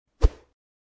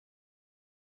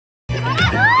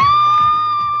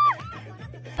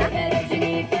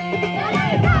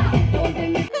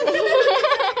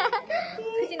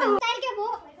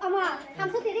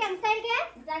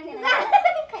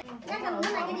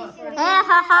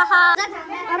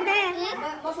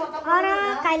और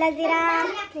काला जीरा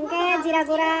इनके जीरा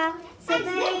गुरा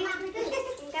सेबै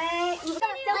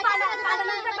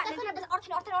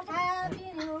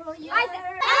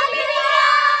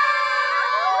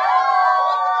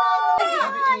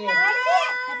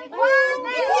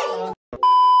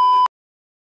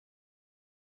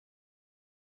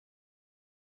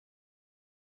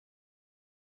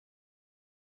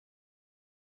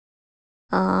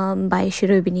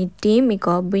बाइशिरो बिनी टीम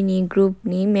इको बिनी ग्रुप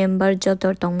नि मेंबर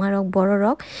जतर तंगमारक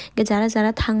बररक के जारा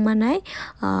जारा थांगमानाय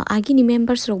आगिनि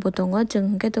मेंबर्स रक बतंगो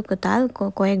जोंके तो कताल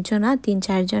कयेक जना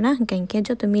 3-4 जना केंके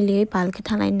जतो मिलियै पालके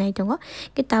थानाय नाय दंगो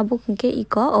के ताबु केंके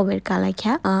इको ओबेर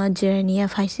कालाख्या जेरनिया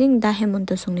फाइसिंग दा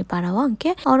हेमंत संगनि पाराव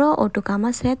के और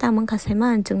अटोकामा से तामंग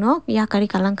खासेमा जोंनो याकारि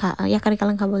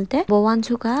कालांखा बोलते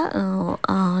बवानसुका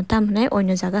तामने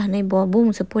ओइनो जागा हनै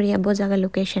बुंसे परिया बो जागा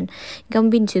लोकेशन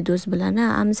गमबिनसे दोस बलाना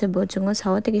आमसे बोचंगो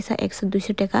सावते किसा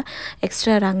 100-200 टाका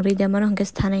एक्स्ट्रा रांग रिदा मानो हंके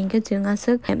स्थानाय के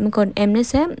जोंगासो एमकन एमने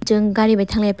से जों गाड़ी बाय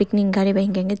थांले पिकनिक गाड़ी बाय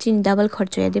हंके चिन डबल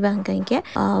खर्चया दिबा हंके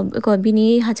को बिनि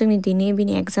हाजोंनि दिनि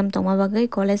बिनि एग्जाम तंमा बागै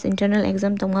कॉलेज इंटरनल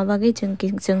एग्जाम तंमा बागै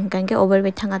जों हंके ओवर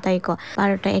बाय थांगा ताइको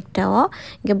 12टा 1टा ओ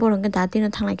गे बरंगे दातिनो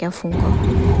थांनाय के फुंको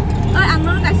ओय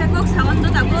आंनो काइसा कक सावन्द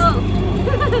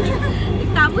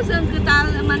ताबु जों गताल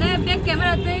माने बैक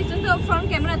कैमरा ते जों तो फ्रंट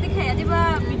कैमरा ते खाया दिबा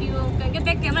वीडियो के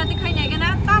बैक कैमरा ते खायनाय गना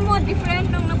तामो डिफरेंट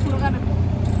नंना फुरगान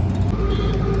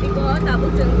इको ताबु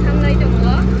जों थांनाय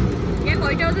दंगो के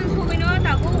कयटाव जों सबिनो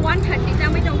ताबु 1:30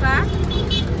 जामै दंगा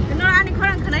न आनि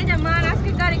खरां खनाय जामा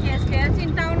लासके गाड़ी केस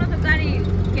चिन्तावनो तो गाड़ी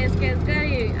केस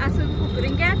गाड़ी आसु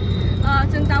कुकरिंके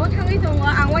जों ताबु थाङै दंगो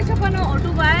आं वाइसाफानो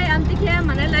अटो बाय आमतिखे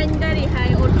माने लाइन गाड़ी हाय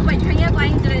अटो बाय थाङिया बाय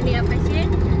जरानिया फाइसि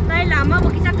ताइ लामा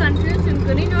बकिसा कन्फ्यूज जों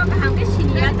गनि न हांके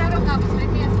सिनिया तारो गाबसरे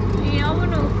इयाव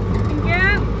न इनके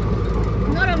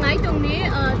नरो नाय दंनि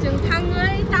जों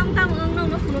थाङै ताम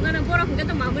नंनो फुरगान बरफ हंके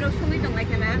तो माबुराव सङै दं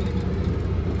लायखाना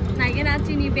नायगेना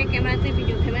चिनि बैक कैमरा ते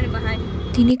वीडियो खेमाने बाहाय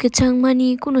तिनी केचांगमानि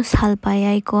कुनो साल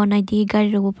पाया इको नाइदि गाड़ी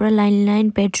रगो पुरा लाइन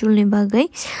पेट्रोल नि बागै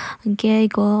के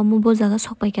इको मुबो जागा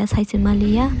सकपाइका साइसे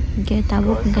मालिया के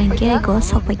ताबु गंके इको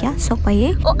सकपाइए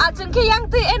ओ आजंके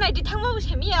यांते एनआईडी थांबाबो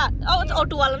सेमिया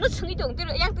अटो वालानो सोंगि दं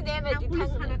तिरो यांते एनआईडी थां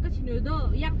साना कसिनो दो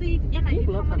यांते एनआईडी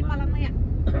थांबानि पालांनाया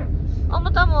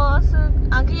अमतामो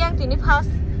आंके यांतेनि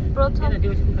फार्स्ट प्रथम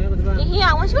इहि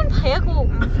आवासोन फायाखौ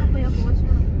सकपायाखौ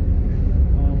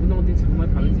उनावदि थांबाय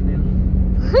फालांसिने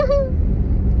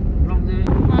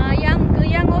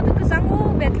yang auto kesangu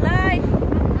betlai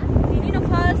ini no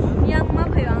fast yang ma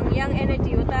phayang yang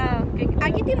energy ota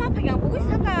agiti ma phayang bugui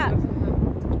saka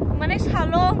mane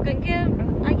salo gengke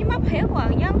agi ma phaya ko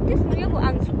yang tis nuya ko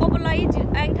ang obolai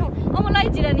ang thang obolai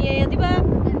jirani ya diba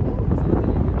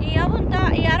iya bunta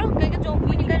iaro gengke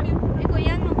jompu ni kan iko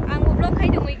yang ang oblok khai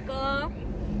dong iko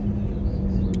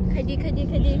khadi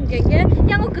gengke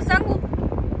yang kesangu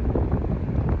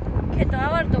keto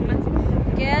awar dong na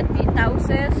के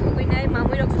ताउसे सुगैनाय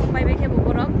मामुरक संबायबाय के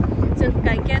बरक जों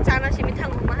गायके जाना सिमि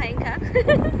थांगुमा हायखा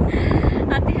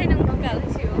आति हाय नंग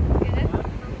गालसियो के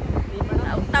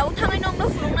ताउ थाङै नंनो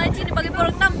फुंनाय चिनि बागै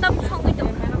बरक ताम संगै दं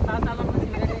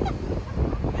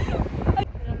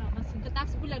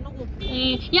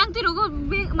yang tirogo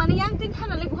माने yang tin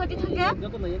थानाले गुवाहाटी थांगे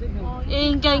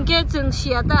इंके जों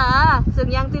सियादा जों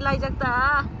yang tin लायजाकता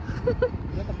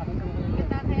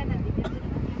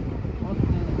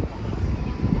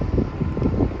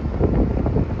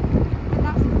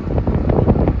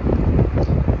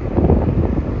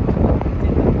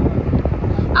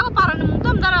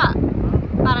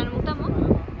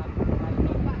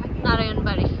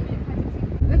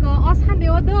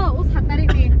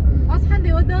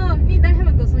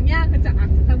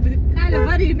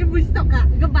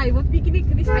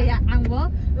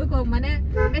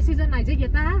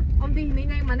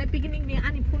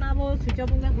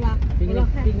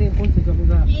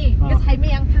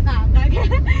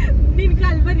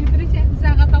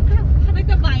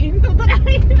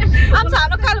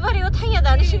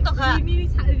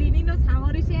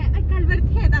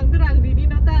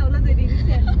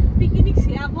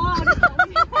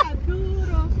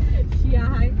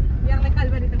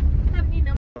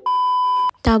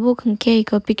ताबु खंके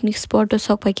eco picnic spot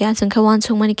सकपाइका जोंखा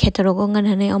वानसंग मानि खेतरगो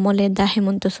गनहनै अमले दा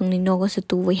हेमंत संगनि नगो से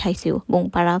तुवै हाइसिउ बुं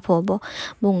पारा फबो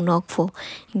बुं नकफो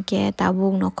इनके ताबु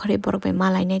नखरे बरक बे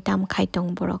मालायनाय ताम खाइतंग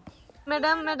बरक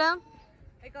मैडम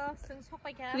इको जों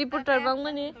सकपाइका रिपोर्टर बांग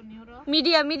मानि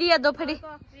मीडिया दो फरि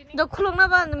दो खुलंना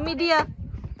बा media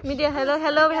Media, hello,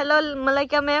 hello, hello,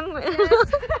 Malika ma'am.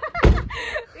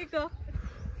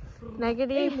 Này cái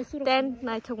đi, ten,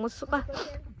 này chồng một số ba.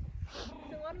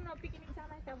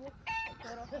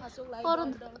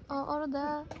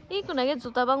 Orada, 이거 내가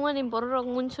주다 방문인 버럭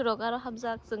문추러 가라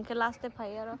합작 증케 라스트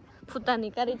파이어로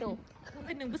푸타니 까리도.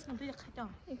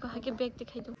 이거 하게 백대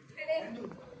해도.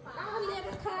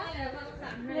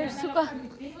 수가.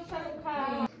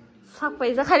 삭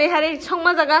바이자 하리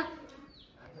청마자가.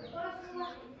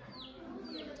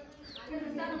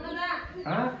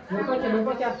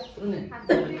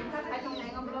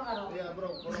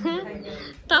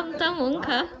 땀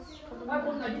뭔가?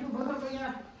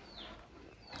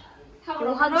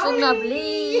 한숨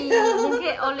나블리.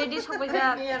 이게 already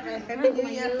청바자.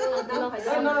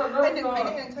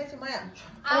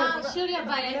 아, 시리아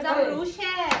바에 자 루셰.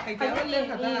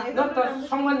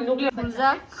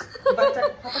 분자.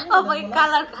 거기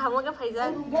깔라 가마가 파이자.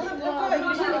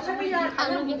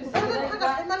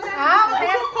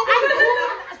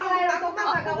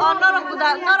 너랑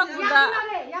부다.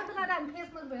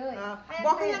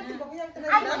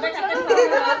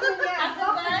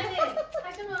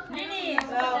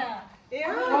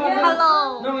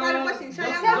 Hello.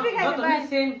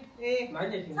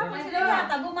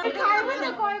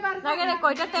 Lagi ni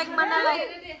koi tag mana lagi?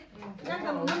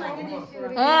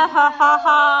 Ha.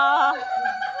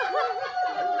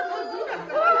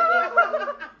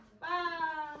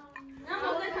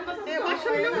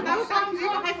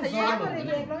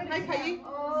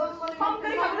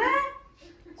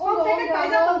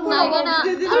 Naigana,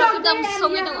 alam kita musuh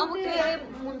itu amu ke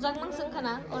munjang mangsung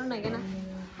kana, or naigana.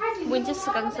 Bunyi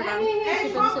sekarang.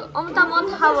 Om tamu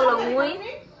thawal ngui,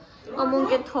 omong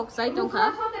ke thok sai tongha.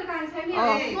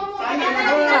 Oh,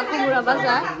 aku murah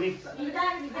baza.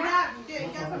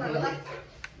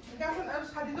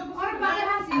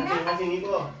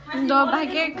 Do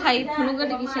bahke khai phunu ke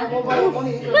dikisya.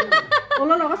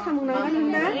 Olah laga samung nangan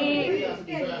hina.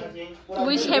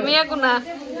 Bui sheme aku na.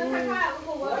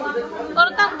 Or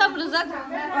tam luzak.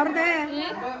 Or de.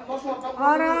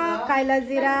 Or kaila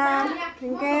zira,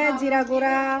 इनके जीरा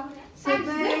गुड़ा,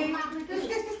 सेवई,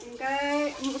 इनके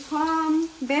मुसम,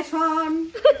 बेसन,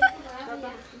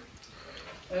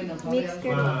 mix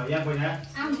कर।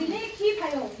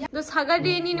 तो सागर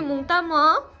दे नी मुंगता मो,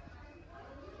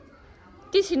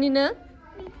 किसनी न?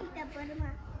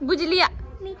 बुझलिया?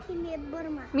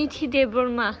 मीठी दे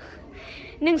बर्मा।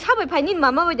 निं साबै फाइ निं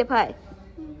मामा बायदि फाइ?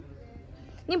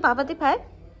 निं पापा दे phi?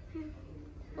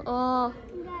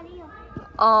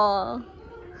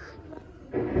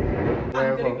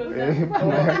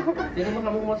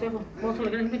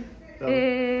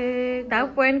 Tahu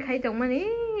poin khai dong mana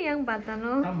yang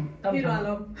batano.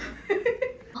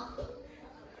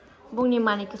 Bung ni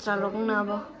mana kita lorong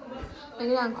nabo.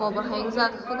 Lagi yang kau berhayang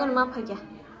zak, kau kan apa aja?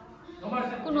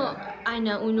 Kuno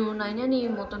aina unu naina ni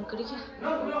moton kerja.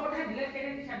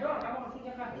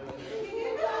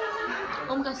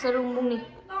 Om kasih rumbung ni.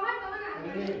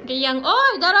 Kayang,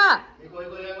 oh dara.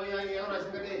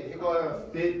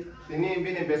 Ini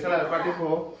bini besar party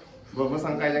ko, bawa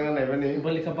sangkai jangan naik bini.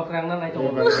 Beli kebakrang na naik tu.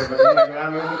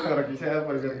 Kami mungkin orang kisah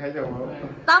pergi kerja jauh.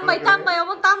 Tambah,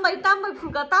 om tambah,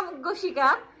 pulga tambah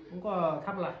gosika. Engkau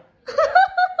taplah.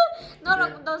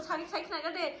 Norok dah cari nak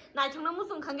ada, naik cuma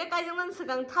musuh kangge kai jangan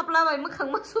segang taplah, bayi mak kang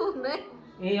masuk ne.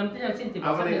 Yang tu yang sini.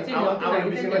 Awak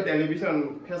bising television,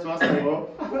 Facebook semua.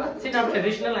 Sini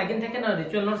traditional lagi ni kan ada,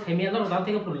 jual nor semi nor dalam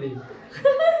tiga puluh.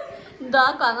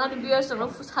 Dah kangen biar semua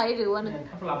fusai dewan.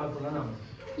 Taplah apa pula nama?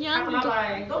 Yang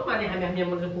itu mana hanya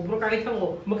mana kubur kaki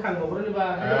tanggo, makan kubur ni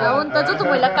bah. Awak tu tu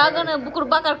boleh kangen bukur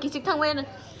bakar kisik tanggo ni.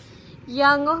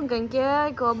 Yang oh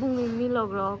gengke kau bungi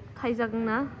milogrok, thai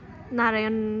jagna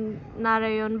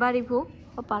Narayan baripu,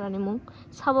 apa ni mung,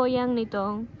 sabo yang ni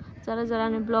tong, jara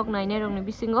ni blog nai ni rong ni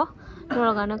bisingo,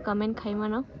 dorang ana comment khai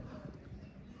mana,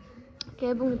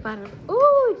 kayak bungi par,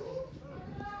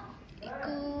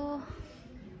 iko,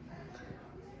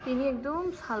 ini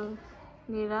ekdom sal,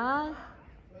 nira.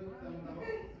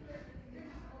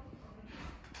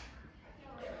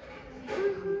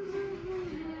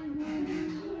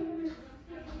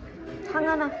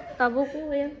 Tangan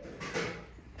tabuku ya.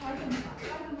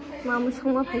 Mamu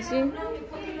semua pasti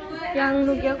yang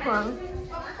lugia kuang.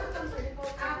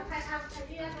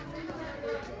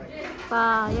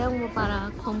 Pa yang mau para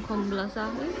kom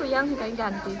belasa, itu yang kayak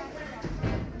ganti.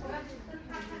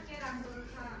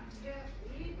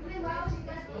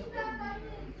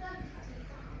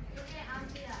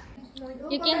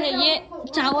 ये क्या है? ये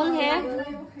चावल है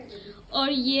और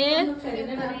ये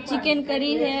chicken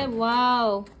curry है।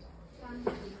 वाव,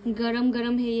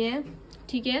 गरम है ये,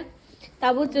 ठीक है।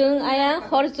 Tabu chung aya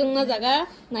hor chung na jaga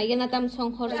naige na tam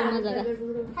song hor chung na jaga.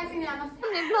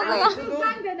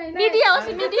 Media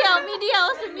osi media.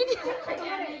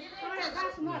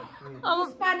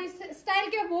 Spanish style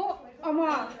ke bo ama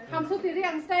हम तो तेरे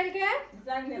हम style के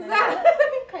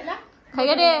खाइला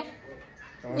खाएगा दे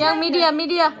yang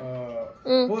media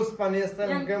Full Spanish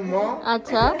style के मो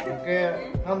अच्छा के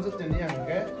हम तो तेरे yang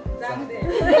के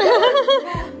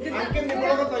angke ni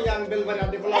bola तो yang bel bar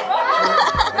ade bola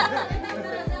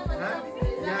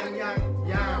yang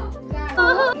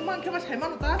mang ke mas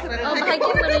heman ta oh my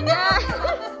gimana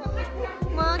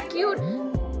ma cute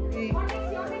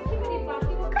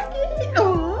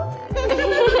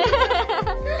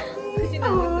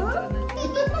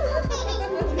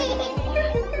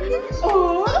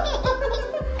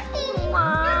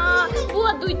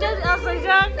buat duitnya apa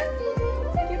sih?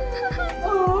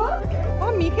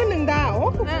 Oh, mikir nengda,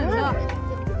 oh,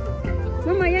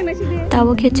 mama yang nasi deh.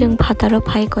 Tahu ke jeng pataro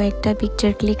pai ko ekta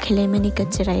picture click khele mani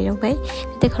kachrai ro bai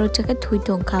te kharo chaka thui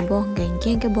tong kha bo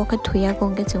ngeng ke boka thuya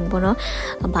kong ke jeng bono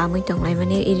ba moi tong lai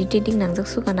mani irritating nang jak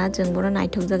su kana jeng bono nai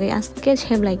thok jagai aske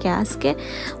chem lai ke aske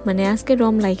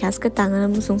rom lai ke aske tangana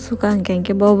musung su ka ngeng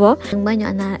ke bo jeng ba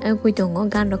nya na koi tong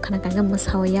gan ro khana kanga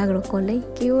masaw ya ro ko lai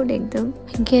cute ekdom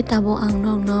ke tabo ang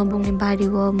nong no bung ni bari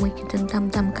go moi ke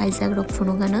tam kai jak ro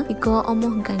phuno gana iko omo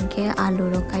ngeng ke alu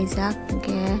ro kai jak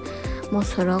ke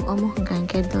mosorok omo hanggang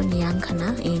ke dunia khana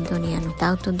ei dunia no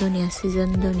tau to dunia season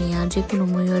dunia je kuno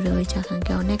moyo roi chakhan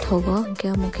ke onek thogo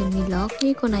ke omo ke milok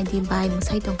ni ko nai di bai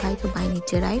musai tong kai ko bai ni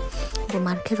cherai bo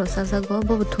marke rosa jago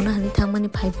bo thuna hani thangmani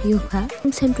 5 view kha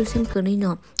same to same koni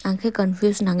no angke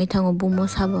confuse nangai thango bo mo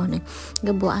sabo ne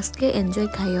ge bo aske enjoy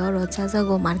khayo rosa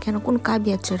jago marke no kun ka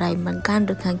bia cherai man gan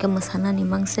rakhan ke masana ni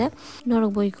mangse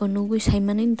norok boi ko nugui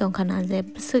saimani tong khana je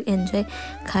suk enjoy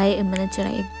khai mane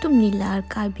cherai ekdum nilar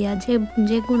ka bia je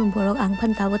kuno borok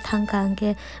angpan tabo thangka angke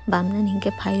bamna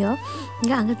ningke phayo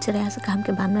nga angke cherai asa kam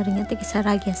ke bamna ringa te kisa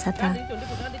ragi sata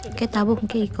ke tabo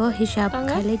ke iko hisab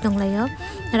khailai tonglayo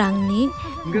rangni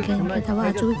ke tabo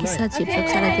aju kisa chip chap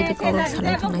sala te ko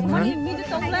salai tonglai mani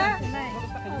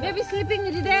baby sleeping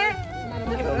di de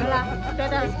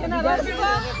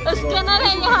scanner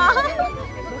hai yahan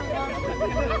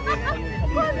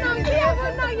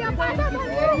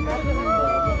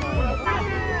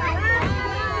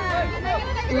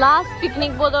last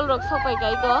picnic bodol rok sopai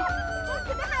kai to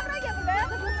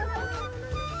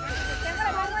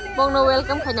bong no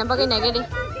welcome khaina bagai nage de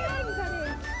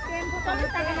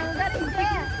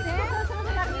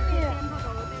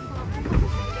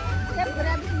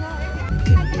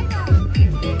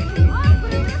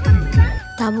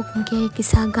tabuk ke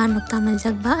kisa gan nokta na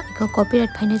jagba ko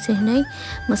copyright phaine se nei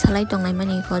masalai tongai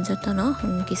mani ko jotono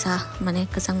kisa mane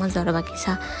kasang ma jaraba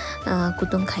kisa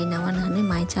kutung khaina wan hane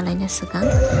mai chalai na sakang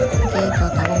ke ko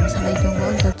tabuk masalai tongo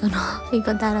jotono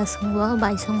iko dara sungbo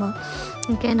bai sungbo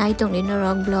ke nai tong ni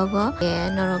norok blog ke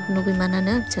norok nubi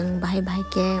manana jeng bahai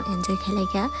ke enjoy khelai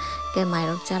ke mai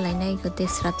rok chalai nai ko te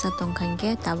srap cha tong khang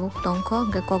ke tabuk tongko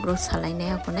ke kokro salai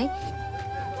nai ko nai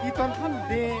iton kan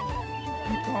de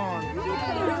iton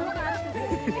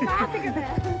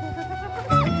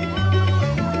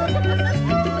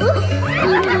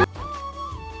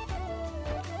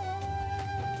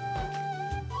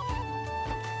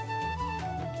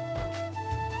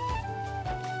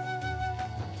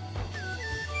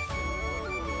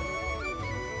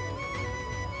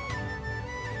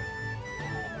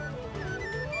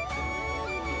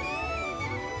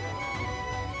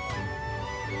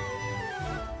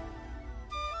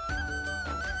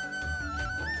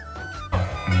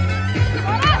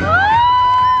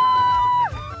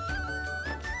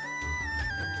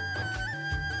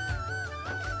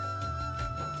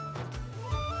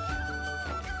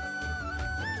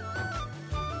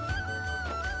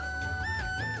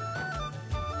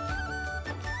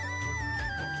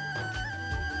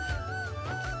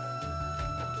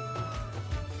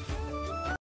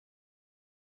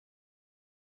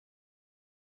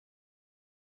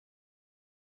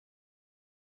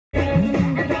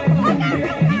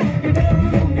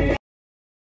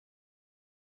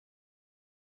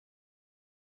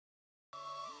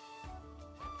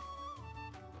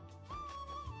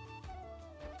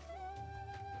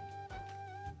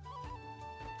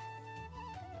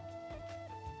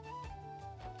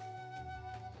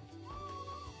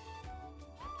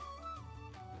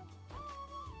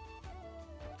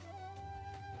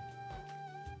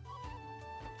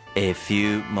A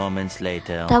few moments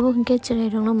later. Tabu hingke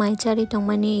cherai rong no mai chari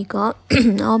tongmani iko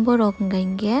borok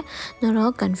hingke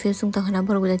norok confusing tongkhana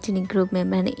borok bela chini group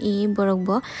member ni borok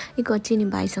bo iko chini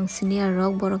baisang senior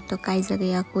rok borok to kaisa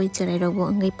gaya koi cherai rok bo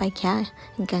ngai paikha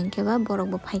hingke ba borok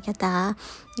bo paikha ta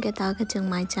hingke ta ke jeng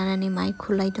mai chanani mai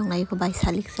khulai tonglai ko bai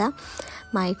saliksa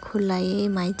mai khulai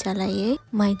mai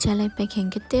chalai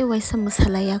paikha te waisa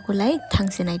musalaya kulai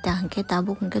thangsinai ta hingke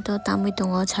tabu hingke to tamui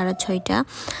tongo chara 6ta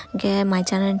hingke mai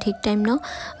chanani ঠিক time ন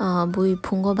বুই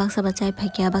ফুঙ্গো Baksa বাচাই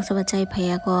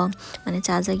ফাইয়া ko মানে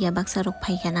চাজা গিয়া Baksa rock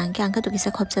ফাইকা না আঙ্কে আঙ্কা তো কিসা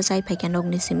খপসা চাই ফাইকা knock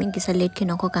নিসিমিং কিসা late কে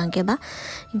knock কাঙ্কে বা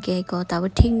ইনকে ko তাবো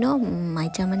ঠিক ন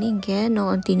মাইচা মানে ইনকে ন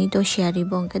তিনি তো শেয়ারি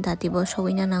বংকে দাতিব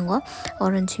সগইনা নাঙ্গো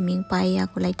অরন সিমিং পাইয়া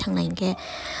কুলাই থাংনা ইনকে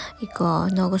ইকো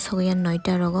নগো সগইয়া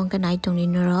 9টা রগংকে নাইতংনি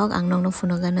নরক আং নং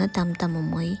ফুনগানো তাম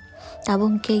মই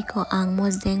tabung ke ko ang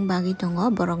mosdeng bagi tongo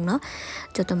borok no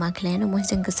joto maklen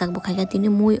mosdeng kesak bokhaga tini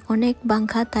mui onek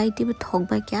bangkha tai tibu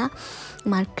thokba kya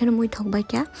marken mui thokba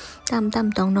kya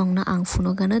tam tong nong na ang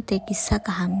funo gana te kissa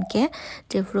kaham ke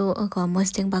jefru ko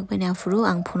mosdeng bagbani afru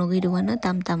ang funo gi duwana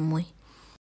tam mui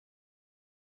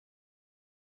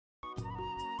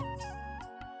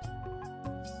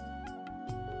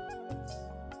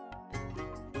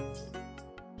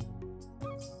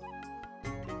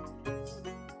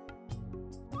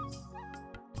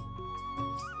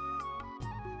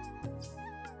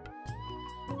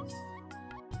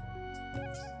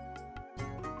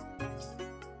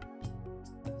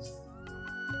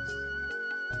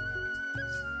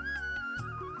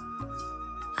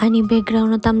ani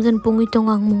background tamjen pungui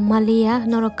tongang mungmalia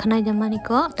norok khanai jamani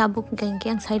ko tabuk gengke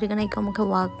ang side ganai ko mukha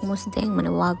wak musdeng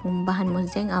mane wak bahan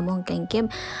musdeng among gengke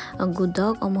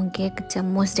gudok among ke kcham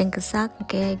musdeng kesak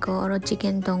ke ko oro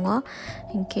chicken tongo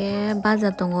ke baza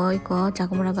tongo ko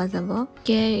chakumra baza bo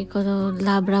ke ko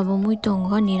labra bo mui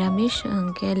tongo niramish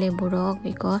ke leburok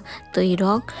ko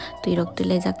toirok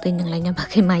tile jak toi nang laina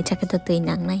bakai mai chake to toi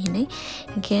nang na hinai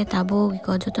ke tabo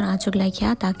ko joton achuk laikya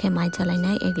ta ke mai chalai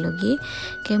nai eglogi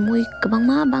ke mui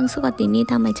kabangma bangsu ka tini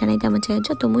ta mai chanai ta macha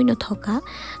joto mui no thoka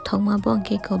thongma bo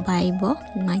ke ko bai bo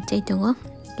mai chai tongo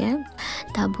ke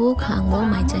tabu khangbo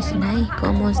mai chasinai ko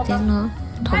mosdeng no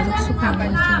thorok su khangbo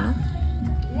no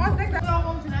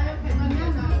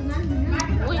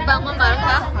ui bangma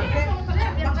barka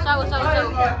sawo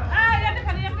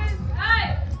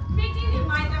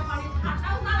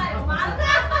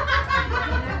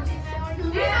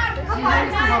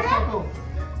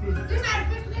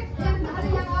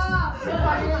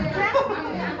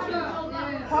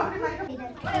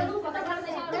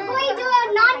कोई जो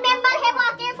non member है वो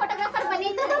आके photographer बने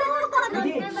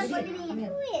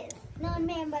non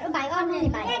member भाई और नहीं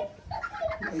भाई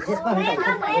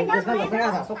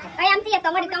आई एम ती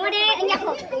कमरे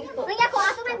यहाँ को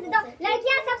आसू में तो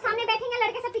लड़कियां सब सामने बैठेंगे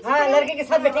लड़के सब पीछे हां लड़के के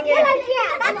साथ बैठेंगे लड़कियां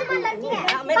 10 लड़की है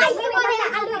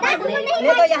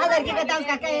नहीं तो यहाँ लड़की का डांस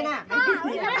करके है ना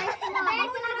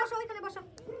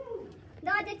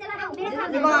दो जे चला रहा मेरे साथ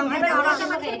देखो हम है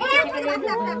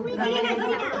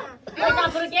ऐसा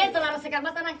पुर के चला रहा से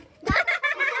मत ना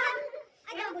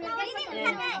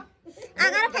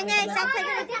अगर फंगे सब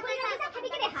फंगे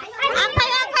आप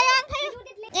फाया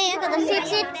ए तो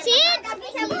सीट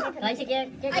भाई से के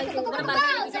बड़ा बात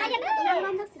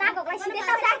ता को भाई सीधे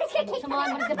तो सामान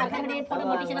मन से बाहर में फोटो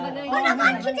मोटिशन लगे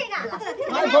हां खींचेगा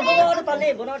बोलो तले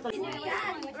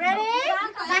ready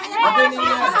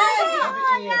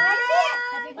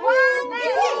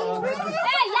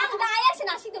A yang daya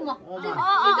sina situ mo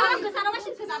ke sana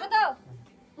masih ke sana tuh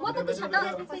mo tuh ke sana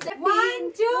 1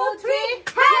 2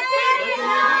 3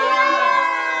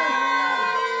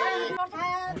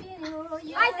 happy new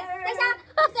year ai tại sao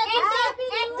acting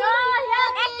 1 2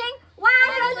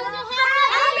 3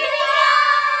 happy new year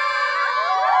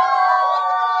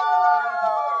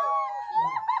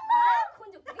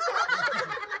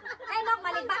ai mau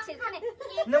balik baksil kan nih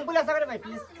nang pula sakit baik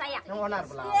please saya nang onar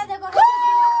pula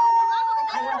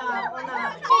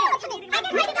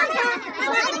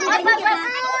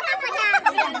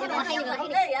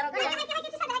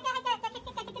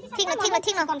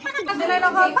ठीक ना कौन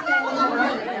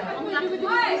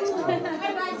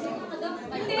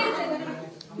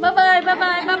bye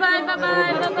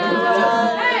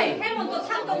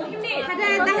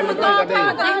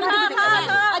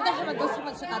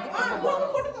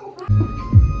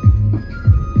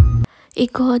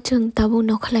iko jeng tabu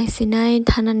nokhlai sinai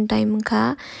thanan time kha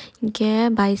ke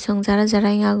bai song jara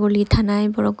nga guli thanai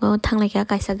borok thanglai kya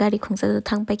kaisa gari khungsa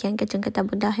thang pai kyang ke jeng ka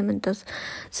tabu da hemantos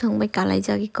song bai kalai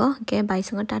jagi ko ke bai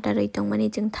song tata rei tong mani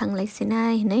jeng thanglai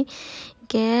sinai nei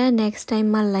ke next time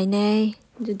mal lai nei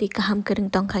जुदि गाहाम करं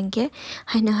तंखांके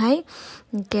हायनो हाय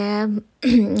के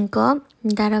को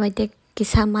दारा बायते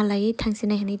किसा मालाई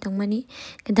थांसिनाय हनै तंमानि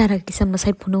के दारा किसा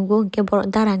मसाय फुनुगो के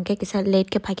दारा के किसा लेट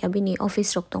के फायका बिनि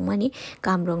ऑफिस रok तंमानि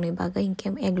काम रok नि बागै के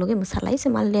एकलोगे मसालाई से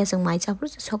मालले जों माइचाफोर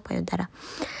sok payo दारा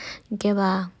के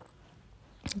बा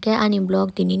के आनि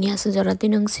ब्लॉग दिनिनि आसु जराते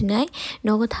नों सिनाय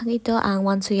नगो थांगै तो आं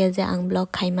वानसुया जे आं ब्लॉग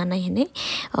खाइमानाय हनै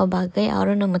ओ बागै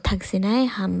आरो न मथाक सिनाय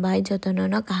हामबाय जतन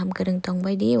न गाहाम करं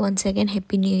तंबाय दि once again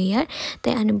happy new year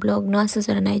ते आनि ब्लॉग न आसु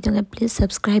जरानाय जों प्लीज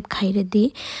सब्सक्राइब खाइरे दि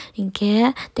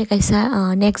इनके ते कैसा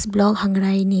नेक्स्ट ब्लॉग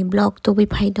हांग्रायनि ब्लॉग तो बै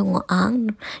फाय दङ आं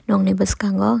नंनि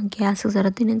बसकांगो के आसु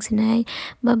जराते नों सिनाय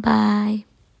बाय बाय